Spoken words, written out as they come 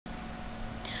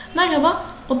Merhaba,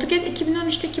 Autocad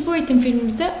 2013'teki bu eğitim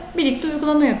filmimizde birlikte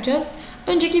uygulama yapacağız.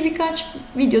 Önceki birkaç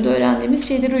videoda öğrendiğimiz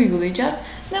şeyleri uygulayacağız.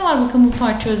 Ne var bakın bu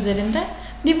parça üzerinde?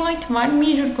 Divide var,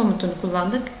 measure komutunu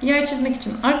kullandık. Yer çizmek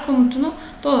için arc komutunu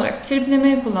doğal olarak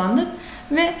triplemeye kullandık.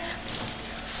 Ve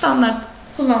standart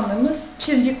kullandığımız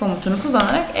çizgi komutunu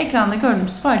kullanarak ekranda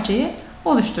gördüğümüz parçayı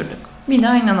oluşturduk. Bir de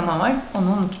aynalama var,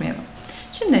 onu unutmayalım.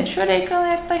 Şimdi şöyle ekrana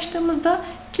yaklaştığımızda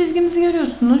çizgimizi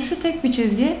görüyorsunuz. Şu tek bir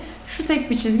çizgi, şu tek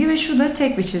bir çizgi ve şu da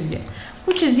tek bir çizgi.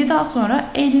 Bu çizgi daha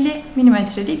sonra 50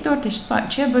 mm'lik 4 eşit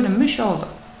parçaya bölünmüş oldu.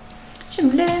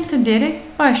 Şimdi enter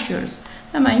diyerek başlıyoruz.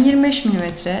 Hemen 25 mm,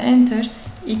 enter,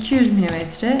 200 mm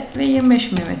ve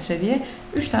 25 mm diye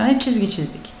 3 tane çizgi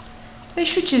çizdik. Ve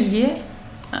şu çizgiyi,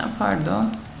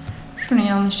 şunu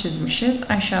yanlış çizmişiz,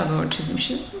 aşağı doğru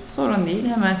çizmişiz. Sorun değil,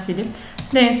 hemen silip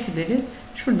enter deriz.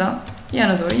 Şuradan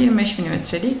yana doğru 25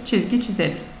 mm'lik çizgi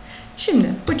çizeriz. Şimdi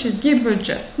bu çizgiyi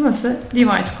böleceğiz. Nasıl?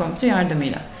 Divide komutu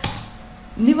yardımıyla.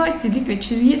 Divide dedik ve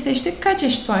çizgiyi seçtik. Kaç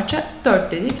eşit parça?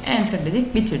 4 dedik. Enter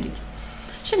dedik. Bitirdik.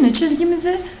 Şimdi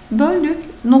çizgimizi böldük.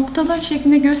 Noktalar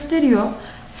şeklinde gösteriyor.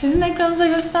 Sizin ekranınıza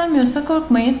göstermiyorsa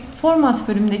korkmayın. Format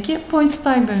bölümündeki Point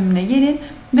Style bölümüne gelin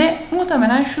ve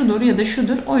muhtemelen şudur ya da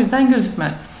şudur. O yüzden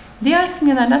gözükmez. Diğer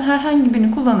simgelerden herhangi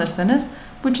birini kullanırsanız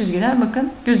bu çizgiler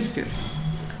bakın gözüküyor.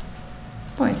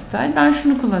 Point Style. Ben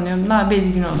şunu kullanıyorum. Daha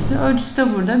belirgin olsun. Ölçüsü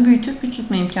de burada. Büyütüp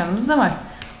küçültme imkanımız da var.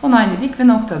 Onayladık ve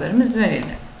noktalarımız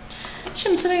verildi.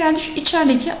 Şimdi sıra geldi şu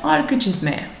içerideki arka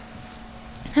çizmeye.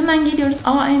 Hemen geliyoruz.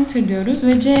 A enter diyoruz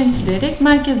ve C enter diyerek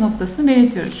merkez noktasını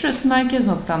belirtiyoruz. Şurası merkez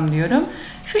noktam diyorum.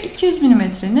 Şu 200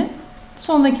 mm'nin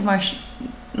sondaki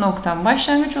noktam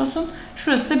başlangıç olsun.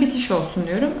 Şurası da bitiş olsun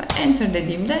diyorum. Enter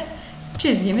dediğimde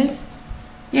çizgimiz,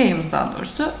 yayımız daha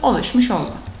doğrusu oluşmuş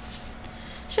oldu.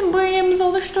 Şimdi bu yayımızı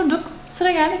oluşturduk.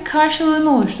 Sıra geldi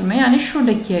karşılığını oluşturmaya. Yani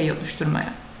şuradaki yayı oluşturmaya.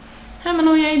 Hemen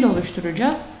o yayı da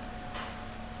oluşturacağız.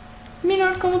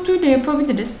 Minor komutuyla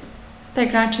yapabiliriz.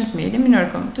 Tekrar çizmeyelim.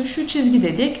 Minor komutu. Şu çizgi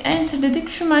dedik. Enter dedik.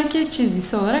 Şu merkez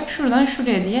çizgisi olarak şuradan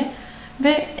şuraya diye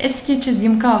ve eski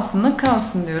çizgim kalsın mı?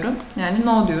 Kalsın diyorum. Yani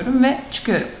no diyorum ve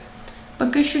çıkıyorum.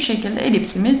 Bakın şu şekilde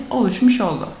elipsimiz oluşmuş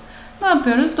oldu. Ne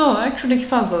yapıyoruz? Doğal olarak şuradaki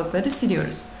fazlalıkları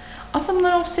siliyoruz. Aslında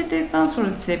bunları offsetledikten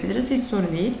sonra silebiliriz. Hiç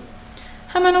sorun değil.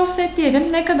 Hemen offset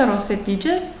diyelim. Ne kadar offset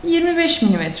diyeceğiz? 25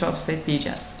 mm offset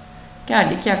diyeceğiz.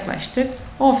 Geldik, yaklaştık.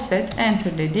 Offset,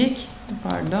 enter dedik.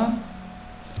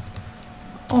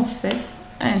 Offset,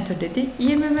 enter dedik.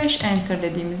 25 enter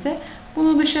dediğimizde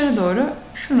bunu dışarı doğru,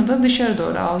 şunu da dışarı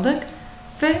doğru aldık.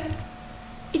 Ve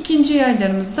ikinci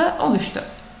yaylarımız da oluştu.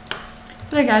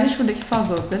 Sıra geldi şuradaki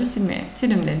fazlalıkları silmeye.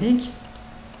 Trim dedik.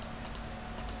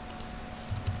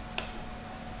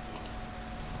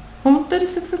 Komutları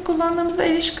sık sık kullandığımızda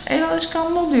el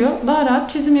alışkanlığı oluyor. Daha rahat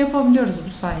çizim yapabiliyoruz bu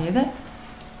sayede.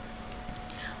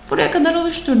 Buraya kadar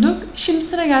oluşturduk. Şimdi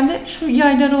sıra geldi şu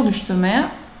yayları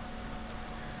oluşturmaya.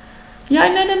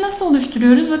 Yayları nasıl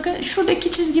oluşturuyoruz? Bakın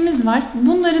şuradaki çizgimiz var.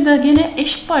 Bunları da gene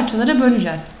eşit parçalara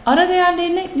böleceğiz. Ara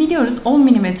değerlerini biliyoruz. 10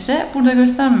 mm. Burada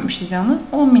göstermemişiz yalnız.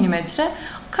 10 mm.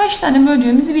 Kaç tane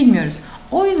böleceğimizi bilmiyoruz.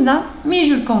 O yüzden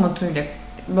measure komutuyla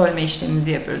bölme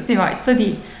işlemimizi yapıyoruz. Divide'la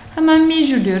değil. Hemen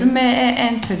measure diyorum.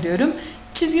 enter diyorum.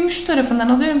 Çizgimi şu tarafından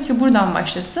alıyorum ki buradan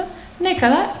başlasın. Ne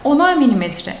kadar? 10'ar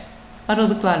milimetre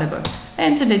aralıklarla böl.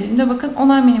 Enter dediğimde bakın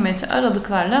 10'ar milimetre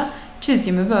aralıklarla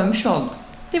çizgimi bölmüş oldum.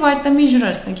 Divide ile measure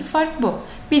arasındaki fark bu.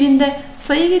 Birinde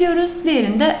sayı giriyoruz,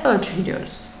 diğerinde ölçü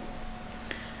giriyoruz.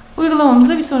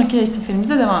 Uygulamamıza bir sonraki eğitim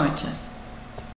filmimize devam edeceğiz.